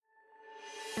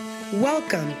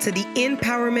Welcome to the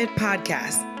Empowerment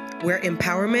Podcast, where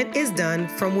empowerment is done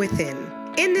from within.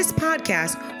 In this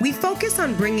podcast, we focus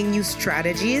on bringing you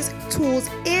strategies, tools,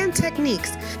 and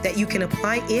techniques that you can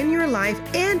apply in your life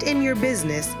and in your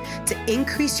business to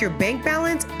increase your bank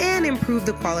balance and improve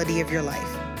the quality of your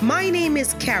life. My name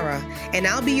is Kara, and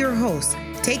I'll be your host,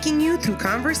 taking you through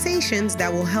conversations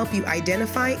that will help you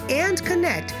identify and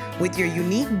connect with your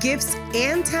unique gifts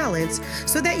and talents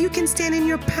so that you can stand in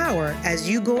your power as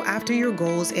you go after your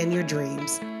goals and your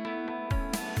dreams.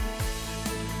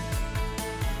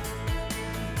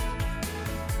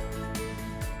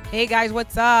 Hey guys,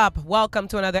 what's up? Welcome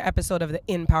to another episode of the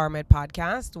Empowerment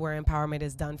Podcast, where empowerment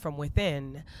is done from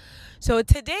within. So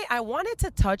today I wanted to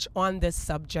touch on the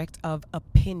subject of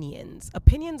opinions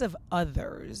of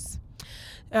others.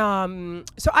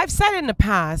 So I've said in the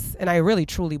past, and I really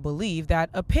truly believe that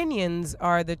opinions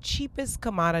are the cheapest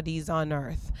commodities on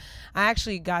earth. I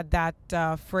actually got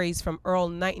that phrase from Earl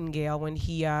Nightingale when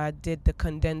he did the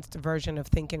condensed version of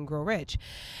Think and Grow Rich.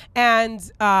 And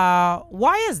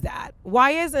why is that?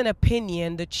 Why is an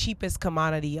opinion the cheapest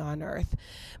commodity on earth?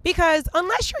 Because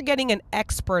unless you're getting an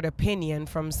expert opinion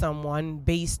from someone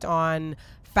based on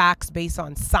facts, based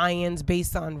on science,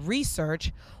 based on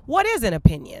research, what is an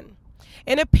opinion?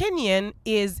 An opinion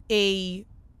is a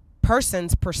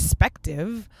person's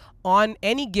perspective on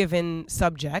any given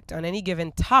subject, on any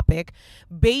given topic,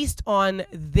 based on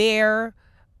their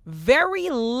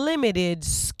very limited,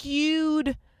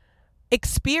 skewed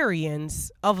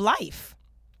experience of life.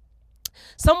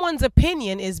 Someone's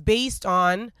opinion is based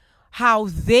on how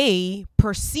they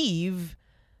perceive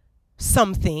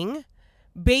something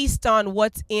based on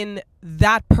what's in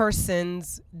that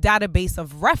person's database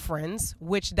of reference,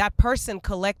 which that person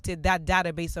collected that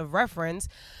database of reference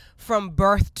from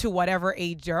birth to whatever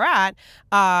age you're at,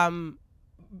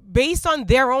 based on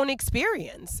their own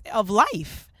experience of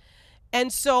life.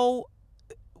 And so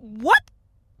what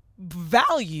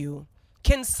value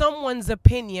can someone's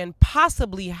opinion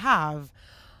possibly have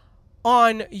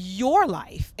on your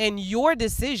life and your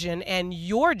decision and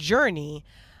your journey?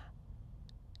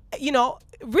 You know,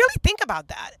 really think about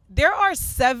that. There are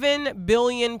 7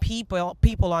 billion people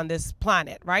on this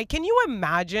planet, right? Can you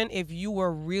imagine if you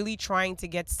were really trying to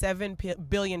get 7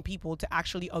 billion people to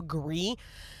actually agree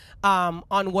on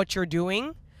what you're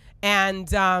doing and,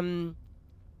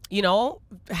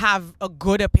 have a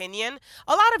good opinion?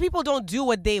 A lot of people don't do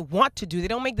what they want to do. They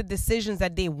don't make the decisions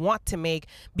that they want to make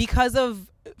because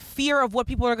of fear of what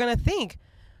people are going to think.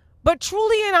 But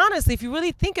truly and honestly, if you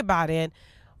really think about it,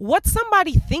 what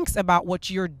somebody thinks about what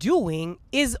you're doing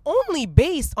is only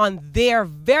based on their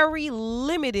very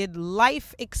limited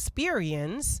life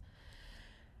experience,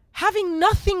 having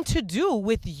nothing to do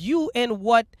with you and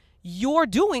what you're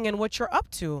doing and what you're up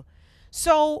to.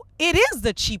 So it is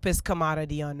the cheapest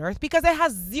commodity on earth because it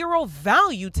has zero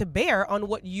value to bear on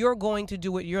what you're going to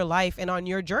do with your life and on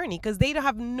your journey, because they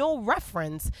have no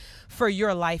reference for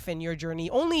your life and your journey.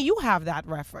 Only you have that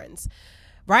reference,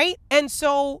 right? And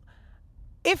so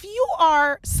if you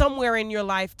are somewhere in your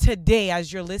life today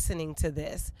as you're listening to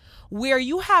this, where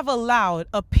you have allowed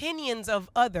opinions of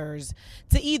others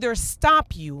to either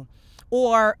stop you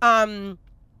or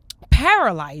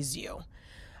paralyze you,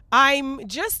 I'm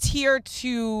just here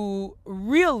to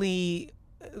really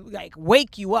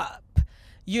wake you up.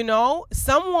 You know,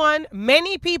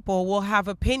 many people will have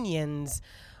opinions,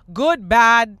 good,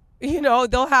 bad,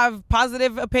 they'll have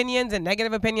positive opinions and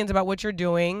negative opinions about what you're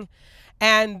doing.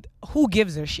 And who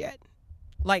gives a shit?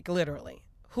 Like literally,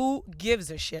 who gives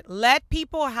a shit? Let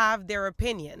people have their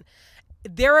opinion.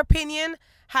 Their opinion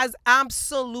has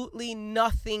absolutely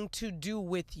nothing to do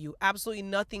with you. Absolutely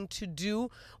nothing to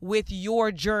do with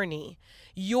your journey.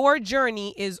 Your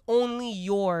journey is only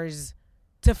yours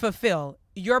to fulfill.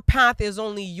 Your path is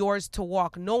only yours to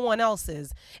walk, no one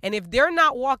else's. And if they're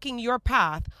not walking your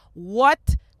path,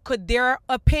 what could their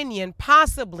opinion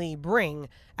possibly bring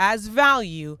as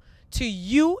value to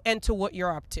you and to what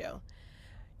you're up to?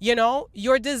 You know,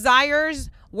 your desires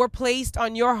were placed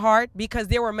on your heart because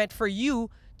they were meant for you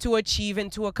to achieve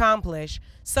and to accomplish.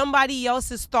 Somebody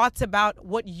else's thoughts about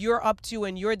what you're up to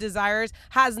and your desires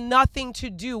has nothing to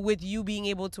do with you being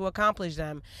able to accomplish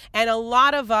them. And a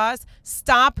lot of us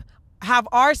have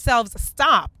ourselves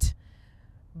stopped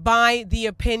by the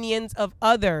opinions of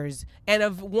others and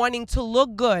of wanting to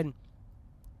look good.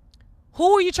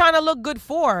 Who are you trying to look good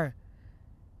for?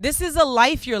 This is a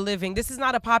life you're living. This is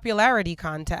not a popularity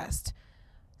contest.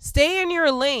 Stay in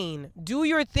your lane. Do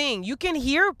your thing. You can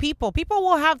hear people. People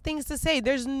will have things to say.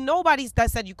 There's nobody that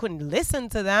said you couldn't listen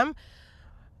to them.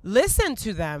 Listen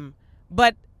to them.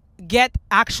 But get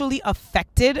actually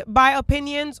affected by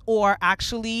opinions or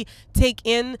actually take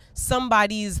in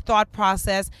somebody's thought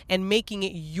process and making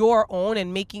it your own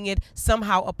and making it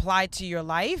somehow apply to your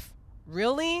life?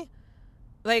 Really?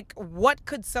 Like, what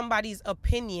could somebody's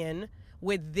opinion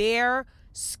with their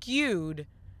skewed,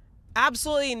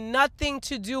 absolutely nothing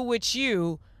to do with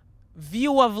you,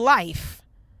 view of life,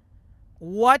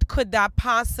 what could that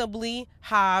possibly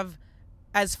have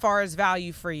as far as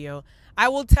value for you? I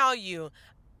will tell you,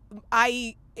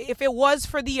 if it was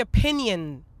for the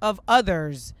opinion of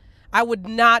others, I would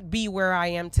not be where I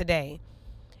am today.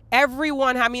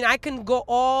 Everyone, I mean, I can go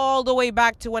all the way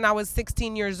back to when I was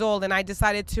 16 years old and I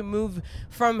decided to move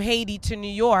from Haiti to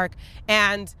New York.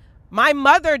 And my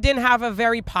mother didn't have a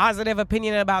very positive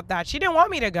opinion about that. She didn't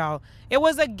want me to go. It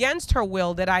was against her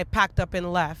will that I packed up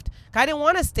and left. I didn't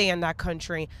want to stay in that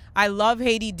country. I love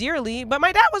Haiti dearly, but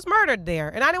my dad was murdered there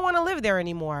and I didn't want to live there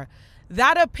anymore.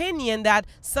 That opinion that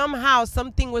somehow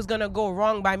something was going to go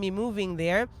wrong by me moving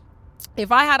there,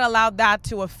 if I had allowed that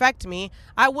to affect me,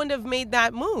 I wouldn't have made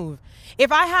that move.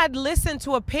 If I had listened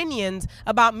to opinions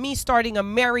about me starting a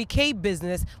Mary Kay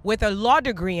business with a law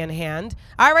degree in hand,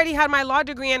 I already had my law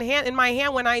degree in my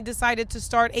hand when I decided to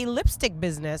start a lipstick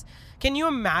business. Can you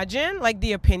imagine like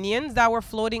the opinions that were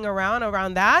floating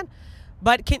around that?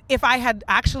 But if I had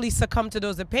actually succumbed to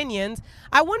those opinions,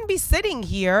 I wouldn't be sitting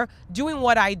here doing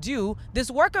what I do. This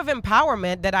work of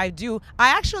empowerment that I do, I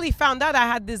actually found out I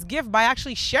had this gift by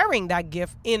actually sharing that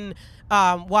gift in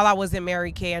while I was in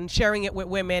Mary Kay and sharing it with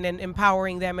women and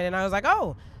empowering them. And I was like,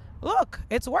 oh, look,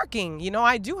 it's working. You know,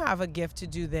 I do have a gift to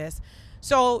do this.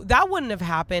 So that wouldn't have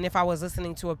happened if I was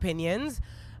listening to opinions.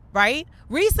 Right?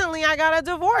 Recently, I got a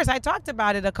divorce. I talked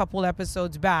about it a couple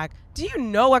episodes back. Do you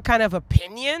know what kind of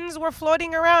opinions were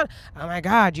floating around? Oh my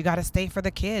God, you got to stay for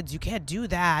the kids. You can't do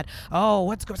that. Oh,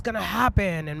 what's going to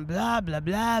happen? And blah, blah,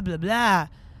 blah, blah, blah.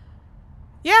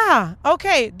 Yeah,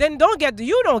 okay, then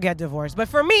you don't get divorced. But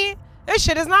for me, this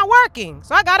shit is not working.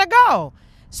 So I got to go.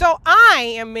 So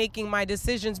I am making my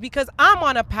decisions because I'm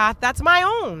on a path that's my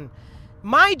own.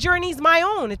 My journey's my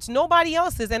own. It's nobody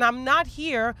else's. And I'm not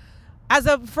here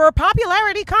for a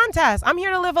popularity contest. I'm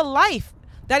here to live a life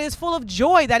that is full of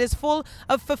joy, that is full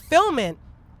of fulfillment,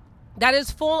 that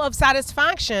is full of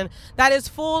satisfaction, that is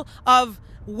full of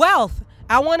wealth.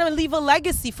 I want to leave a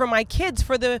legacy for my kids,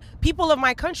 for the people of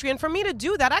my country. And for me to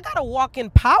do that, I got to walk in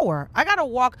power. I got to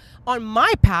walk on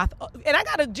my path, and I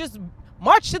got to just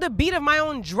march to the beat of my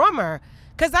own drummer,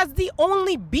 because that's the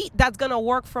only beat that's going to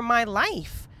work for my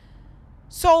life.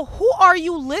 So who are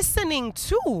you listening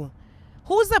to?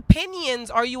 Whose opinions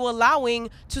are you allowing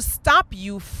to stop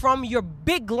you from your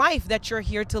big life that you're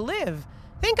here to live?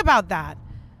 Think about that.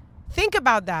 Think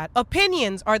about that.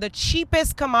 Opinions are the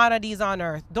cheapest commodities on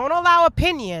earth. Don't allow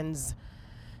opinions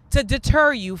to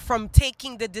deter you from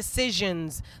taking the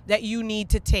decisions that you need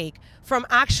to take, from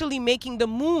actually making the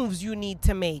moves you need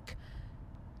to make.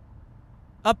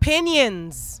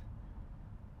 Opinions,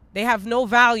 they have no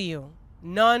value,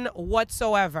 none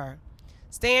whatsoever.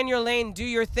 Stay in your lane, do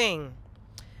your thing.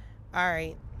 All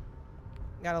right,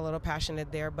 got a little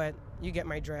passionate there, but you get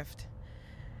my drift.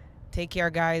 Take care,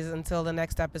 guys, until the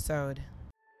next episode.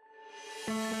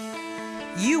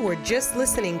 You were just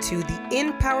listening to the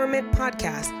Empowerment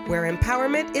Podcast, where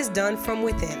empowerment is done from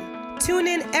within. Tune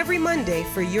in every Monday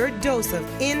for your dose of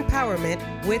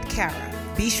empowerment with Kara.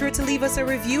 Be sure to leave us a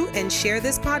review and share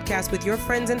this podcast with your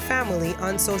friends and family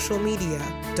on social media.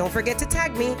 Don't forget to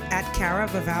tag me at Kara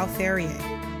Vaval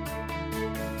Ferrier.